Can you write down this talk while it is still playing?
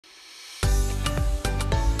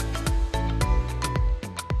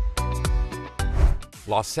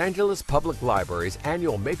Los Angeles Public Library's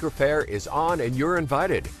annual Maker Faire is on and you're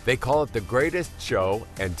invited. They call it the greatest show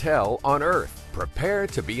and tell on Earth. Prepare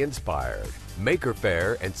to be inspired. Maker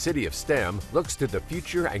Faire and City of STEM looks to the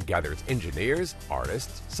future and gathers engineers,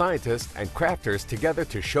 artists, scientists, and crafters together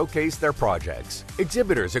to showcase their projects.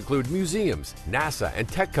 Exhibitors include museums, NASA, and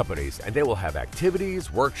tech companies, and they will have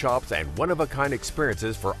activities, workshops, and one-of-a-kind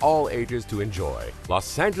experiences for all ages to enjoy.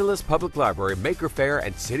 Los Angeles Public Library Maker Faire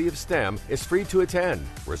and City of STEM is free to attend.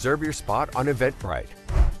 Reserve your spot on Eventbrite.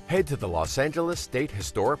 Head to the Los Angeles State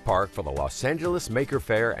Historic Park for the Los Angeles Maker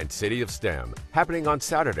Faire and City of STEM, happening on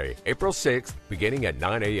Saturday, April 6th, beginning at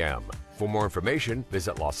 9 a.m. For more information,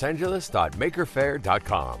 visit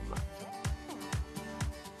losangeles.makerfaire.com.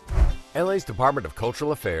 LA's Department of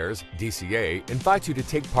Cultural Affairs, DCA, invites you to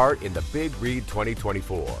take part in the Big Read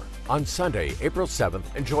 2024. On Sunday, April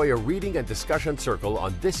 7th, enjoy a reading and discussion circle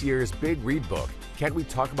on this year's Big Read book, Can't We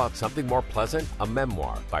Talk About Something More Pleasant? A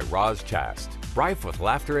Memoir by Roz Chast. Rife with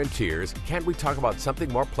laughter and tears, Can't We Talk About Something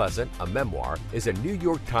More Pleasant? A Memoir is a New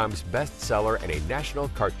York Times bestseller and a National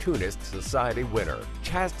Cartoonist Society winner.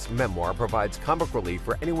 Chast's memoir provides comic relief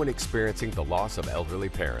for anyone experiencing the loss of elderly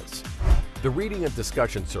parents. The reading and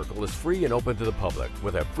discussion circle is free and open to the public,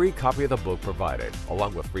 with a free copy of the book provided,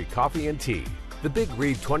 along with free coffee and tea. The Big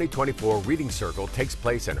Read 2024 Reading Circle takes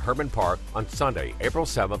place in Herman Park on Sunday, April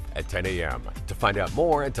 7th at 10 a.m. To find out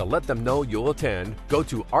more and to let them know you'll attend, go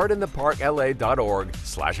to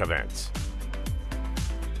artintheparkla.org/events.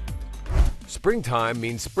 Springtime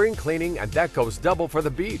means spring cleaning, and that goes double for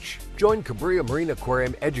the beach. Join Cabrillo Marine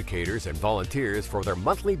Aquarium educators and volunteers for their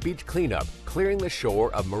monthly beach cleanup, clearing the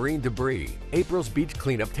shore of marine debris. April's beach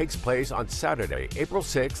cleanup takes place on Saturday, April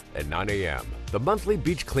 6th at 9 a.m. The monthly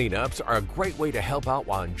beach cleanups are a great way to help out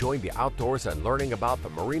while enjoying the outdoors and learning about the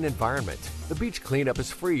marine environment. The beach cleanup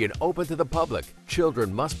is free and open to the public.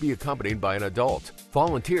 Children must be accompanied by an adult.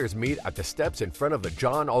 Volunteers meet at the steps in front of the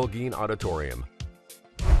John Olguin Auditorium.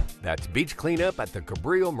 That's beach cleanup at the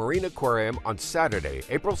Cabrillo Marine Aquarium on Saturday,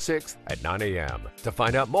 April 6th at 9 a.m. To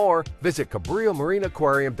find out more, visit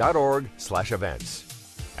cabrillo-marineaquarium.org/events.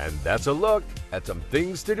 And that's a look at some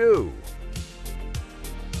things to do.